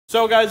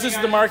So guys, this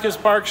is the Marcus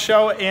Parks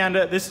Show, and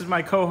this is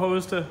my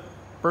co-host,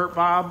 Bert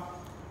Bob,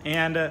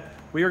 and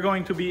we are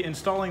going to be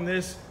installing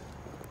this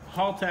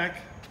Haltech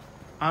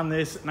on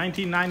this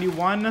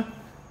 1991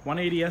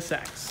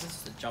 180SX. This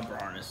is the jumper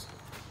harness.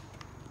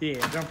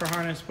 Yeah, jumper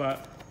harness,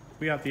 but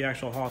we got the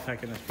actual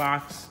Haltech in this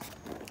box.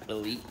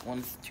 Elite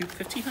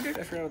 1500?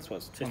 I forgot what this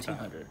was.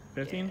 1500.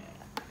 15? Yeah,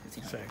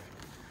 1500. Sick.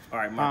 All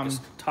right, Marcus,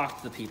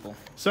 talk to the people.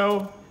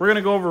 So we're going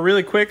to go over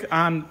really quick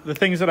on the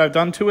things that I've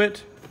done to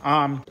it.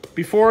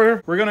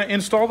 Before, we're going to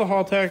install the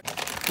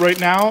Haltech right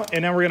now,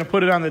 and then we're going to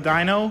put it on the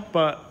dyno.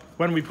 But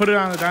when we put it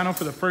on the dyno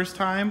for the first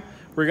time,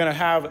 we're going to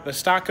have the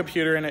stock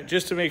computer in it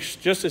just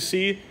to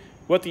see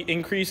what the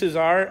increases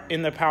are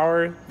in the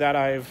power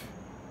that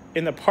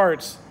in the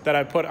parts that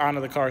I've put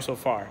onto the car so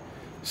far.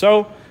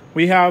 So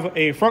we have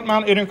a front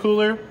mount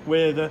intercooler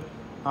with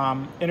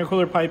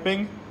intercooler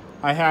piping.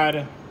 I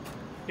had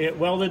it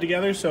welded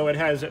together so it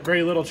has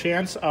very little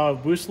chance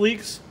of boost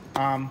leaks.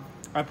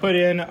 I put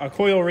in a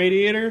coil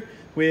radiator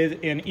with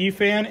an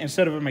E-fan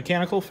instead of a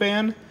mechanical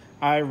fan.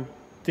 I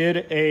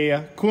did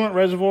a coolant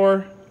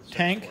reservoir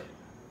tank.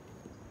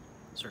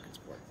 Circuit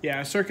Sport.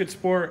 Yeah, a Circuit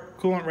Sport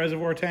coolant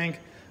reservoir tank.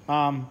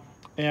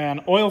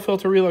 An oil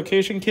filter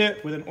relocation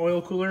kit with an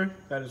oil cooler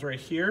that is right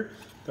here.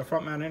 The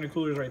front mount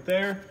intercooler is right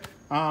there.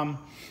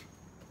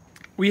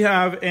 We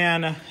have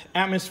an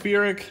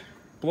atmospheric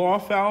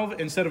blow-off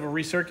valve instead of a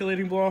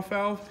recirculating blow-off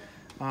valve.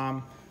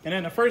 And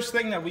then the first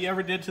thing that we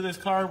ever did to this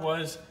car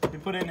was we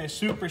put in a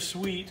super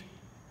sweet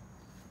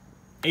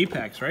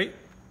Apex, right?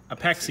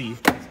 Apexi.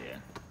 Yeah.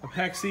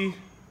 Apexi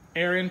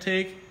air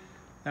intake.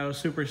 That was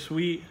super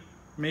sweet.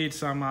 Made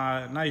some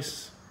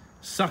nice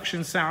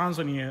suction sounds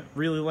when you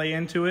really lay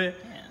into it.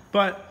 Yeah.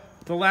 But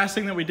the last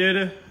thing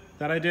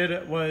that I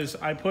did was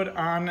I put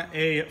on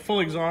a full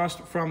exhaust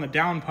from the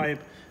downpipe,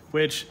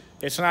 which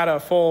it's not a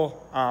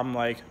full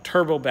like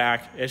turbo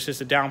back. It's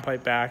just a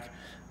downpipe back.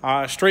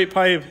 Straight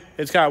pipe,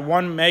 it's got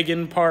one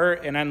Megan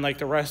part, and then like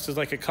the rest is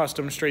like a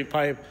custom straight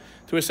pipe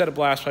to a set of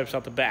blast pipes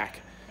out the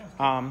back.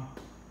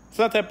 It's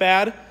not that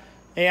bad.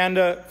 And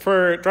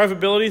for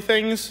drivability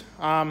things,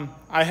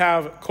 I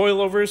have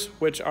coilovers,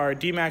 which are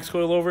D-Max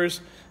coilovers.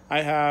 I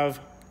have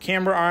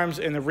camber arms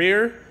in the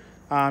rear.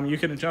 You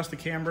can adjust the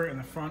camber in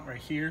the front right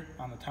here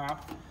on the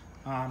top.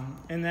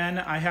 And then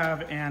I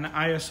have an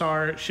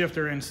ISR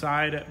shifter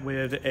inside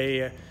with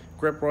a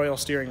Grip Royal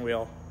steering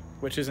wheel,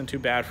 which isn't too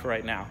bad for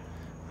right now.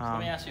 Let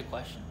me ask you a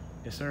question.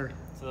 Yes, sir.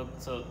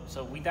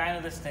 So we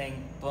dynoed this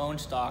thing, bone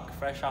stock,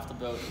 fresh off the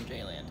boat from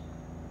J-Land.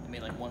 It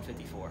made like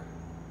 154.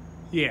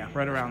 Yeah,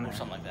 right around or there.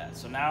 something like that.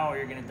 So now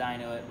you're going to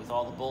dyno it with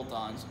all the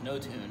bolt-ons, no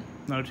tune.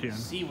 No tune.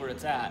 See where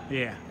it's at.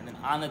 Yeah. And then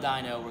on the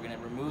dyno, we're going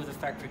to remove the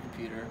factory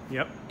computer.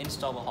 Yep.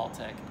 Install the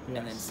Haltech, Yes.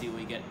 and then see what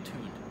we get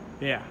tuned.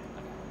 Yeah.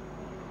 Okay.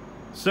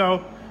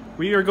 So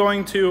we are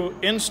going to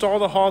install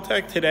the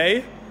Haltech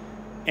today,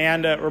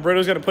 and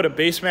Roberto's going to put a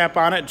base map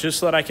on it just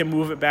so that I can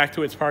move it back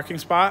to its parking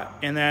spot.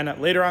 And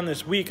then later on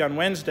this week, on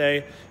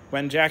Wednesday,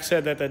 when Jack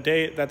said that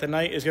the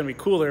night is going to be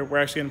cooler, we're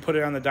actually going to put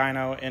it on the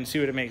dyno and see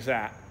what it makes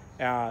that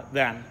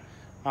then.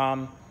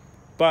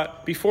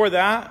 But before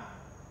that,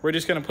 we're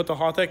just going to put the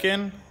Haltech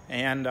in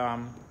and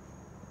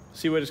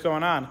see what is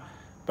going on.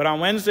 But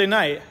on Wednesday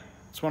night,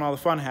 that's when all the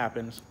fun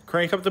happens.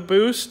 Crank up the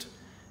boost,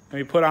 and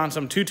we put on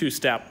some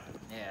tutu-step.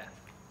 Yeah.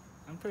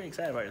 I'm pretty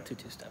excited about your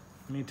tutu step.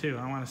 Me too.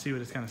 I want to see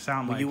what it's going to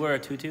sound Will like. you wear a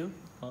tutu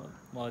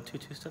while a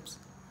tutu steps?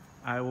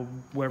 I will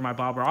wear my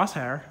Bob Ross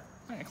hair.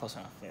 All right, close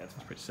enough. Yeah, that's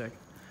fine. Pretty sick.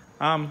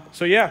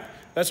 So yeah,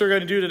 that's what we're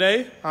going to do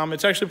today.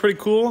 It's actually pretty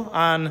cool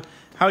on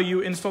how you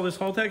install this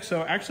Haltech.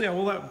 So actually, I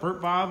will let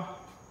Bert Bob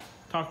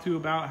talk to you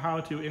about how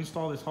to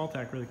install this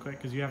Haltech really quick,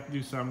 because you have to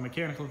do some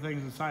mechanical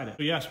things inside it.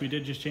 But yes, we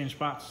did just change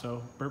spots,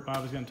 so Bert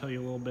Bob is going to tell you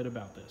a little bit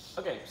about this.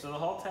 Okay, so the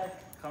Haltech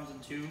comes in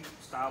two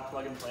style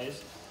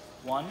plug-and-plays.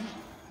 One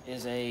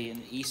is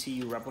an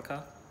ECU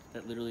replica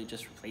that literally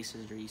just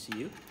replaces your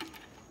ECU.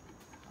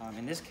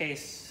 In this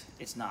case,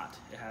 it's not.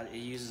 It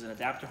uses an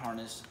adapter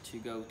harness to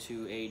go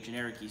to a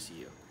generic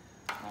ECU.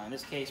 In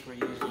this case, we're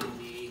using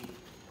the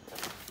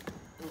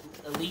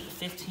Elite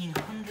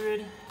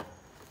 1500,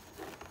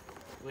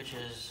 which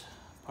is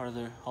part of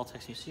the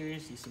Haltech new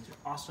series. These things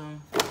are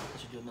awesome. They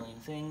should do a million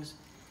things.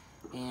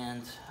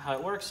 And how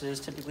it works is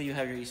typically you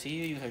have your ECU,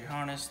 you have your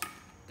harness,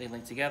 they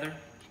link together,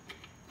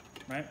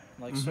 right?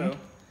 Like so.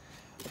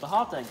 What the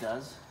Haltech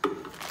does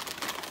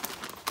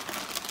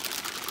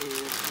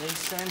is they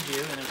send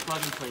you in a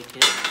plug-and-play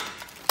kit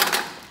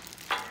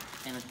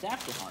an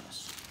adapter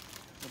harness.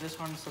 What this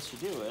harness lets you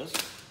do is,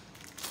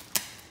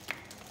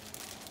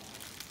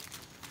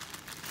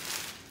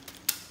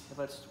 it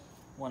lets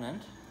one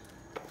end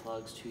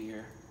plugs to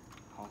your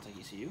Haltech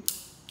ECU.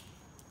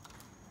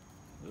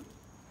 Oop.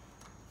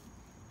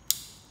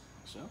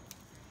 So,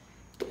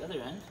 the other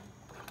end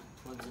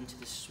plugs into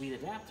this sweet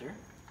adapter.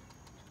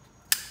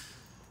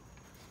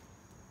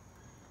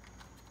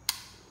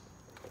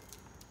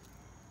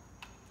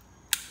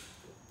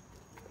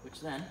 Which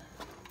then,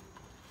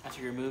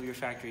 after you remove your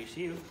factory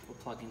ECU, will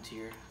plug into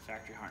your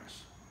factory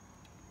harness.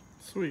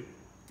 Sweet.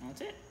 And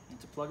that's it.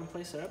 It's a plug and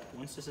play setup.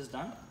 Once this is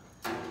done,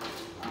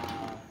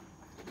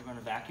 you run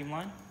a vacuum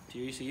line to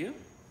your ECU.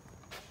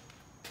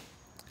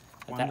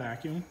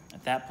 Vacuum.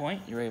 At that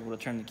point, you're able to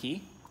turn the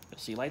key. The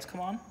C lights come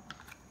on.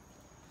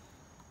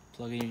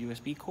 Plug in your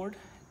USB cord,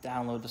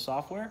 download the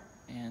software,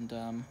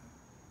 and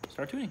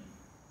start tuning.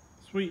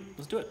 Sweet.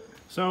 Let's do it.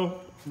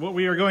 So what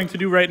we are going to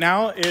do right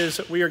now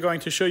is we are going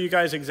to show you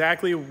guys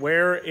exactly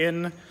where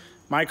in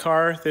my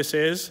car this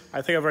is.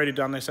 I think I've already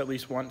done this at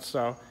least once,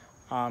 so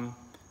I'm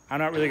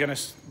not really going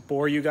to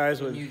bore you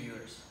guys with new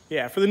viewers.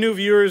 Yeah, for the new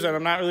viewers, and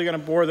I'm not really going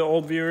to bore the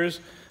old viewers.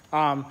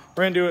 We're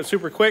going to do it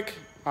super quick.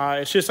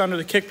 It's just under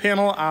the kick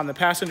panel on the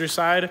passenger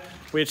side,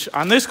 which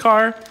on this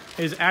car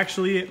is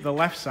actually the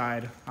left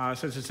side,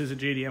 since this is a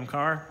JDM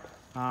car.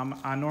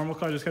 On normal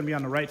cars, it's going to be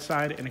on the right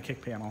side in a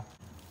kick panel.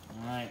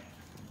 All right.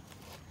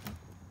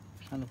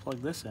 Trying to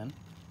plug this in.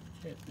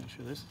 Make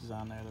sure this is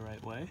on there the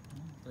right way.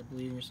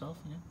 Believe in yourself,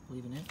 yeah.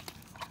 Believe in it.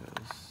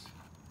 Goes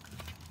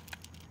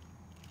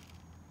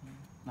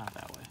not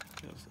that way.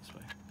 It goes this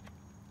way.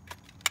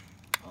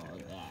 Oh,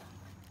 look at that.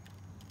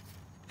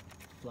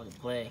 Plug and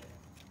play.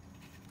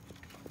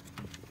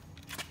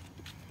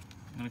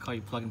 I'm gonna call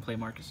you Plug and Play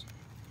Marcus.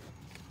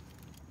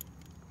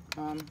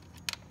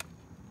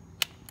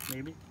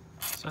 Maybe.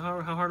 So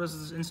how hard was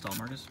this install,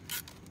 Marcus?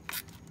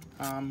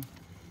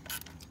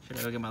 Should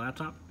I go get my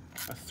laptop?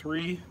 A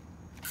 3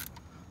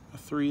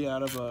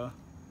 out of a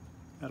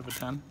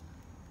 10.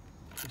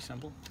 Pretty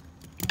simple.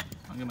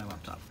 I'll get my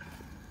laptop.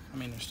 I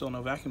mean, there's still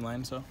no vacuum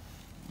line, so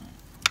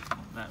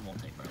That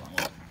won't take very long,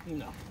 will it?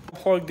 no.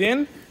 Plugged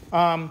in.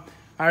 I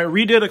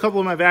redid a couple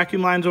of my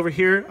vacuum lines over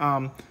here.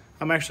 I'm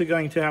actually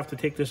going to have to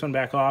take this one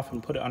back off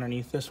and put it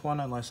underneath this one,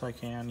 unless I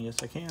can. Yes,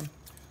 I can.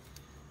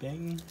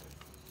 Bang.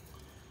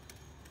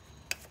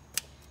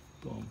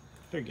 Boom.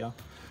 There you go.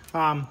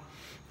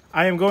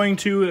 I am going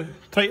to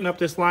tighten up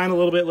this line a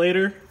little bit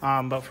later,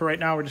 but for right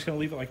now, we're just going to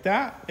leave it like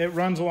that. It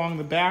runs along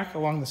the back,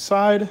 along the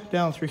side,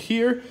 down through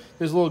here.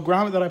 There's a little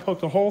grommet that I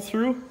poked a hole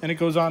through, and it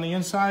goes on the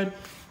inside,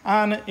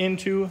 on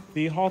into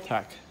the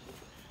Haltech.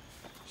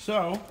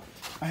 So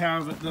I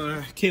have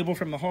the cable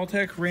from the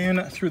Haltech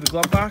ran through the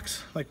glove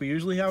box, like we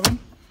usually have them.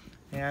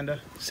 And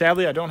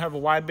sadly, I don't have a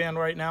wideband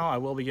right now. I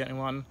will be getting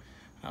one,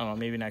 I don't know,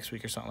 maybe next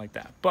week or something like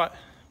that. But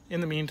in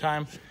the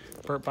meantime,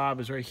 Burt Bob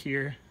is right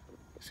here.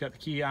 He's got the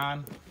key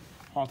on.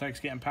 Haltech's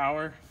getting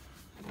power.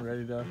 We're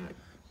ready to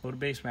load a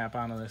base map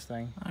onto this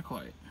thing. Not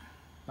quite.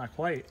 Not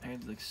quite. I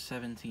had like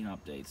 17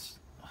 updates.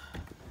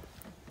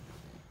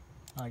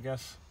 I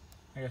guess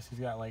he's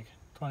got like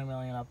 20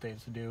 million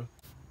updates to do.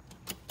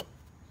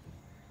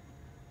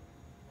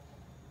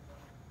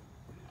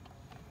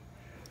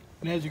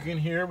 And as you can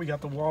hear, we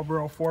got the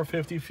Walbro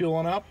 450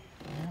 fueling up.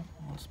 Yeah,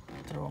 let's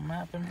throw a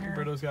map in here.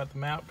 Roberto's got the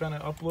map gonna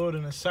upload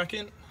in a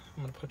second.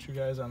 I'm gonna put you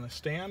guys on the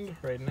stand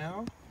right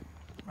now.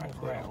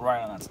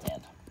 Right on that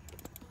stand.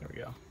 There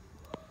we go.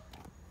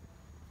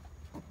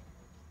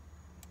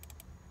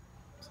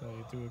 So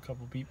you do a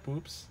couple beep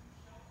boops.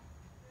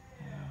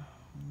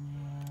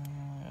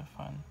 Yeah,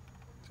 fine.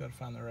 He's gotta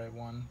find the right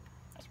one.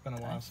 It's been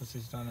a while since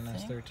he's done an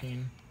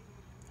S13.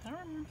 I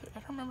don't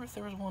remember if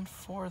there was one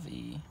for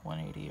the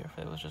 180 or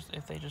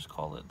if they just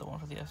called it the one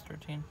for the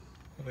S13.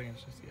 I think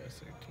it's just the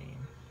S13.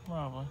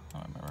 Probably. I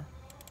don't remember.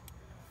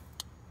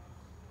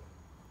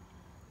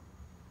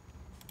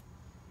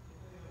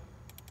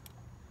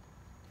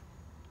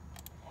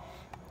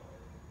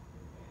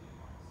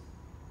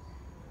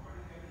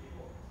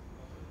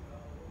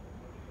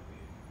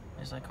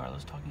 Is that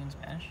Carlos talking in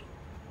Spanish?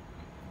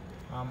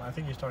 I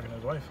think he's talking to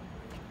his wife.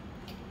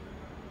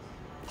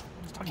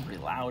 He's talking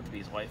pretty loud to be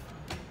his wife.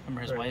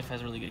 Remember, his wife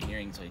has really good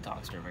hearing, so he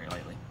talks to her very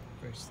lightly.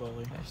 Very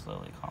slowly. Very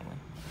slowly, calmly.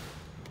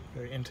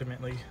 Very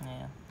intimately.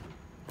 Yeah.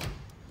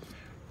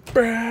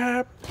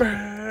 Brap,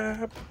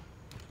 brap.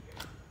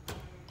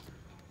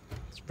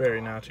 It's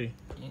very notchy.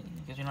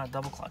 Because you're not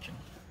double clutching.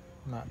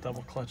 Not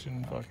double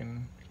clutching,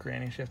 fucking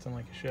granny shifting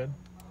like you should.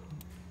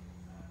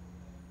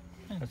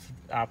 That's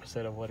the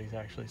opposite of what he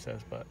actually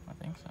says, but I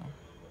think so.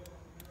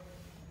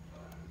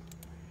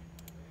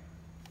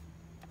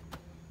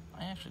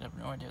 I actually have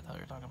no idea what the hell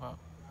you're talking about.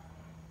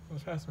 it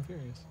was Fast and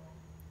Furious.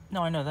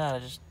 No, I know that. I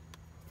just...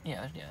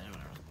 Yeah,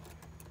 whatever.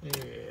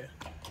 Yeah.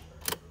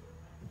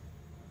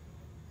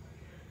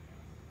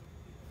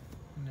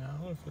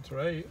 Now, if it's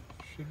right,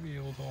 should be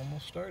able to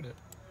almost start it.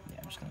 Yeah,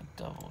 I'm just going to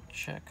double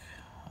check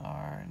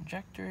our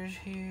injectors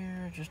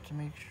here just to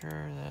make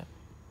sure that...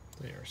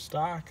 They are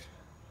stock.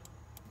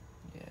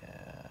 Yeah.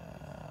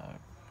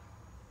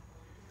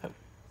 Oh,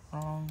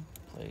 wrong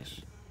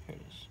place. Here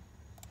it is.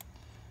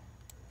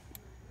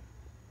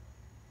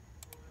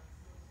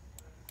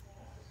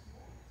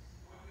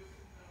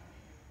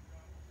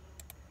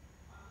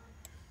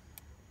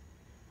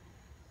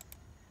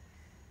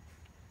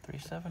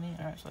 $370.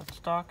 All right, so that's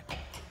stock.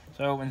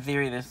 So in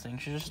theory, this thing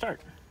should just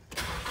start.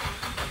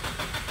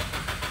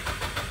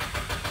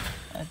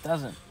 It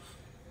doesn't.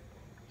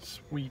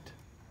 Sweet.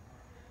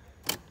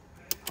 Hold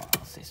on,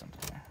 let's see something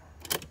here.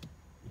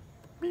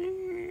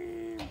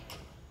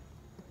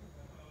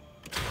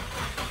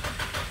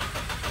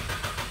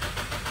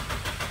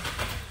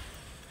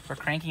 We're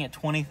cranking at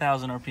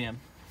 20,000 RPM.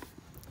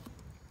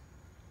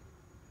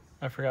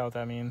 I forgot what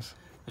that means.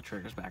 The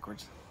trigger's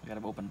backwards. We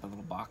gotta open the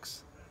little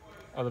box.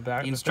 Oh, the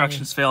back. The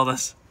instructions failed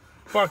us.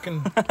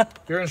 Fucking,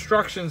 your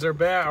instructions are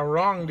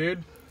wrong,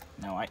 dude.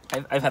 No,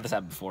 I've had this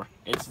happen before.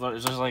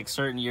 There's just like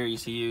certain year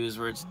ECUs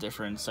where it's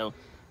different. So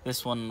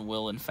this one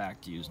will in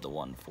fact use the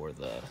one for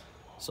the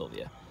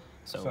Sylvia.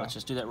 So let's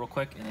just do that real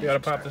quick. And you gotta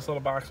pop this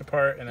little box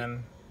apart and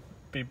then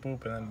beep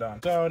boop and then done.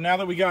 So now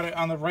that we got it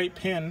on the right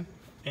pin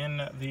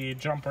in the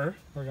jumper,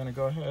 we're gonna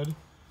go ahead,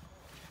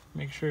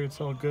 make sure it's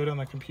all good on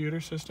the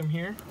computer system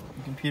here.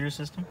 The computer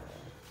system?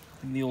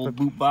 The old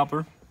boot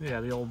bopper?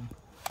 Yeah, the old...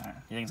 Alright,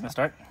 you think it's gonna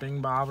start?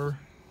 Bing bobber.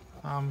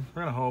 We're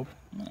gonna hope.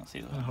 Let's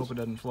see. I hope it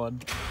doesn't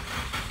flood.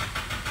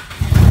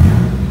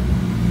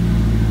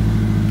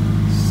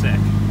 Sick.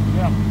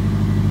 Yeah.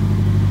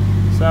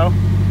 So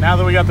now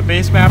that we got the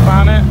base map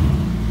on it,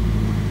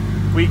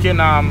 we can.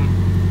 Now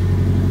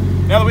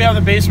that we have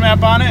the base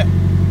map on it,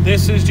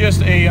 this is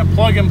just a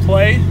plug and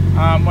play.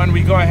 When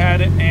we go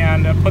ahead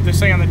and put this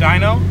thing on the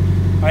dyno,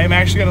 I am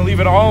actually going to leave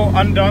it all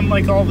undone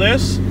like all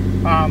this.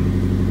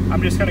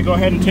 I'm just going to go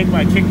ahead and take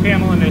my kick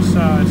panel and this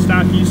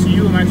stock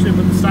ECU. I'm actually going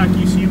to put the stock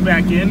ECU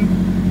back in.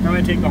 I'm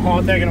going to take the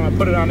Haltech and I'm going to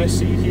put it on this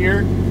seat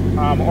here.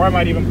 Or I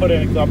might even put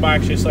it in a glove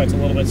box just so it's a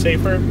little bit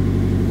safer.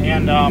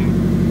 And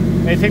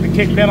I take the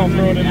kick panel and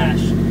throw it in there.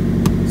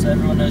 So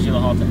everyone knows you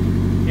have a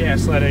Haltech. Yeah,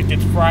 so that it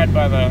gets fried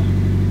by the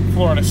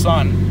Florida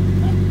sun.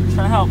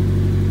 Try to help.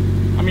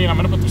 I mean, I'm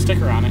going to put the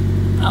sticker on it.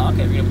 Oh,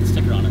 okay, we're going to put the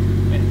sticker on it.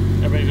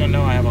 Everybody's going to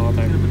know I have a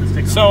Haltech. Put the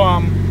sticker So,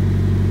 on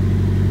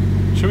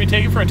should we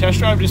take it for a test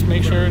drive? Just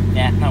make sure.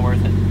 Nah, not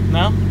worth it.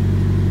 No?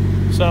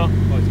 So,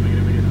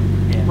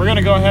 we're going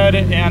to go ahead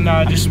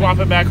and just swap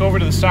it back over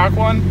to the stock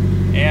one.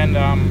 And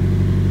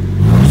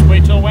just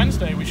wait till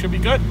Wednesday. We should be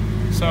good.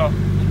 So,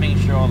 just making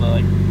sure all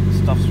the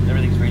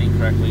everything's reading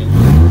correctly.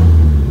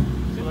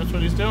 So that's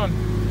what he's doing.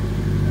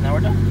 And now we're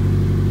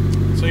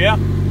done. So yeah,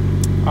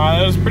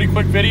 that was a pretty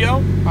quick video.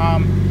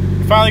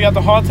 We finally got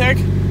the Haltech.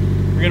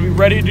 We're gonna be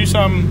ready to do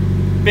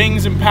some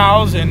bings and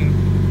pows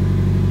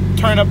and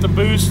turn up the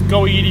boost,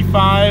 go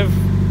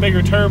E85,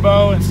 bigger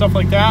turbo and stuff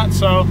like that.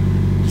 So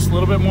just a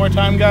little bit more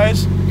time,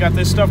 guys. Got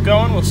this stuff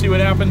going. We'll see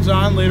what happens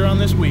on later on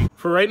this week.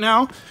 For right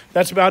now,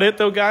 that's about it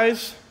though,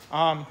 guys.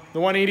 The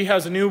 180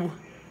 has a new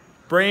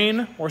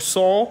brain or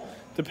soul,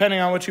 depending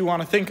on what you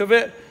want to think of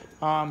it.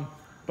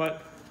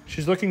 But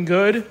she's looking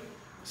good,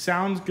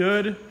 sounds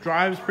good,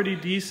 drives pretty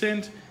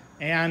decent.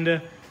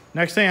 And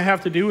next thing I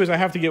have to do is I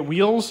have to get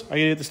wheels. I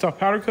gotta get the stuff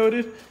powder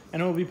coated,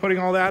 and we'll be putting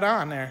all that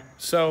on there.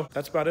 So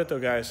that's about it though,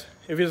 guys.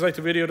 If you guys liked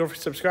the video, don't forget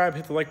to subscribe,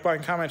 hit the like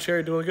button, comment,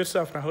 share, do all the good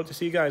stuff, and I hope to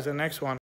see you guys in the next one.